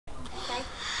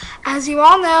As you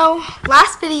all know,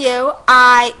 last video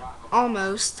I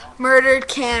almost murdered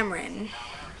Cameron.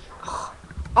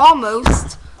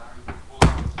 Almost.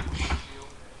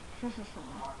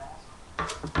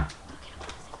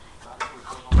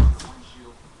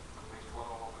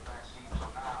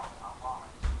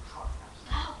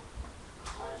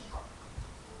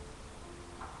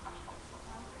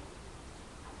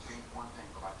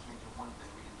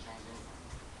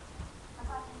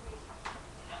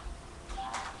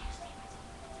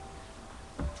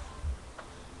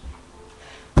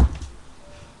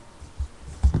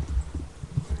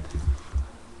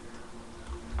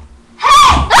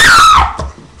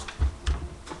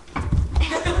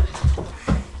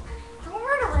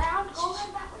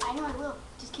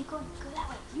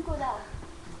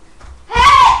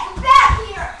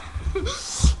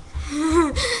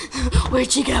 Where'd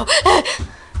she go? Hey!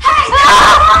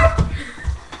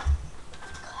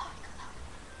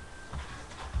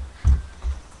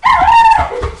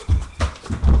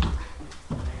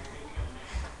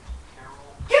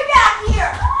 Get back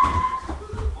here!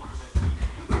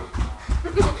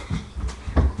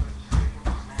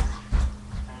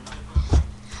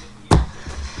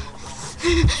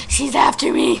 She's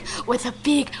after me with a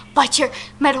big butcher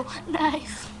metal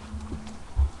knife.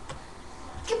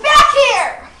 Get back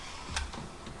here!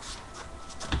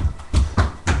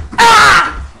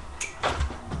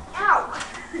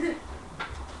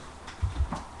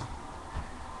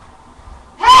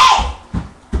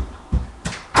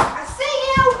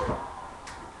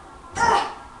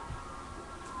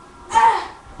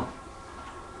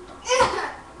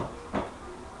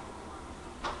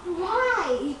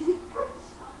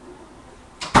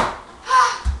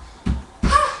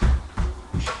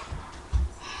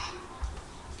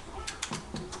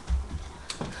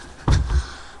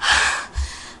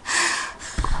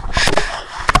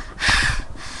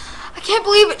 I can't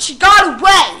believe it. She got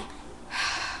away.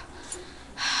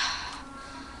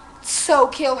 So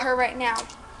kill her right now.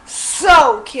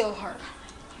 So kill her.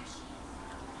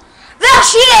 There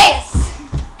she is.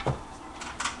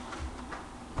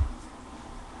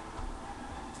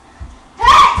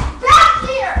 Hey, back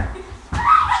here.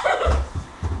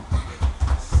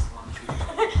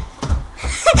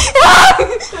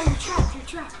 You're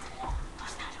trapped.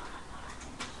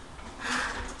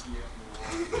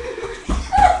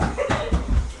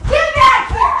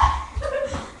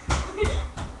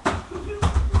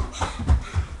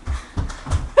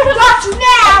 Got you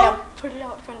now! No, put it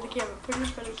out in front of the camera. Put it in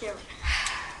front of the camera.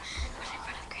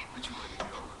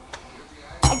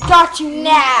 I got you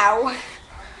now.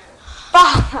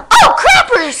 Oh,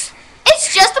 crappers!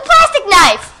 It's just a plastic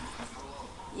knife.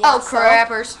 Yeah, Oh,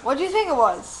 crappers. What do you think it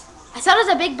was? I thought it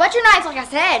was a big butcher knife, like I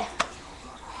said.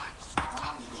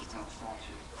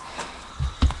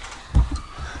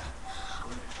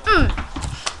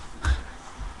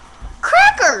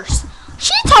 Crackers!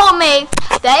 She told me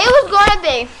that it was going to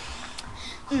be.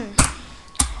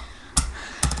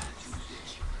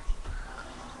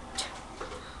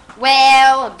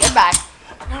 Well, goodbye.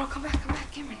 No, come back,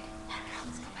 Cameron.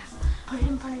 Let's go back. Put it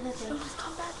in front of the thing. Let's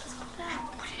come back.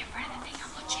 Put it in front of the thing. I'm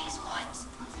gonna chase woods.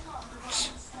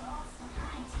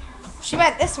 She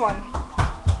meant this one.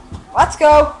 Let's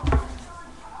go.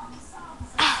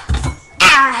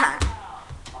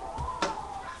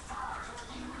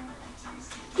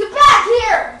 Get back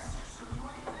here!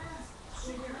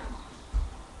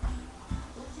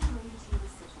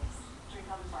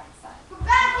 Get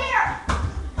back here!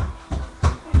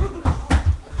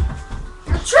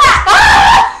 You're trapped!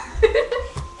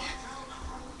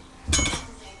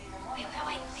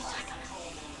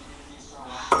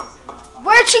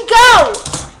 Where'd she go?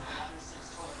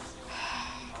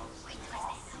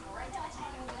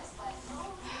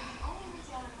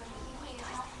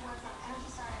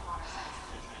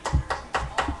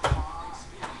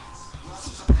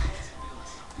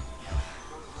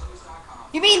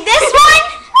 You mean this one?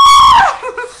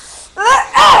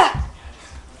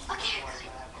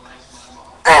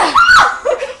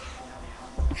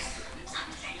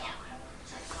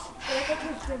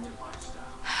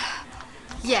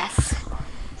 Yes,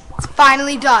 it's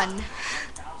finally done.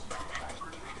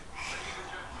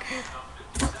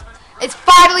 It's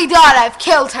finally done. I've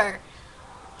killed her.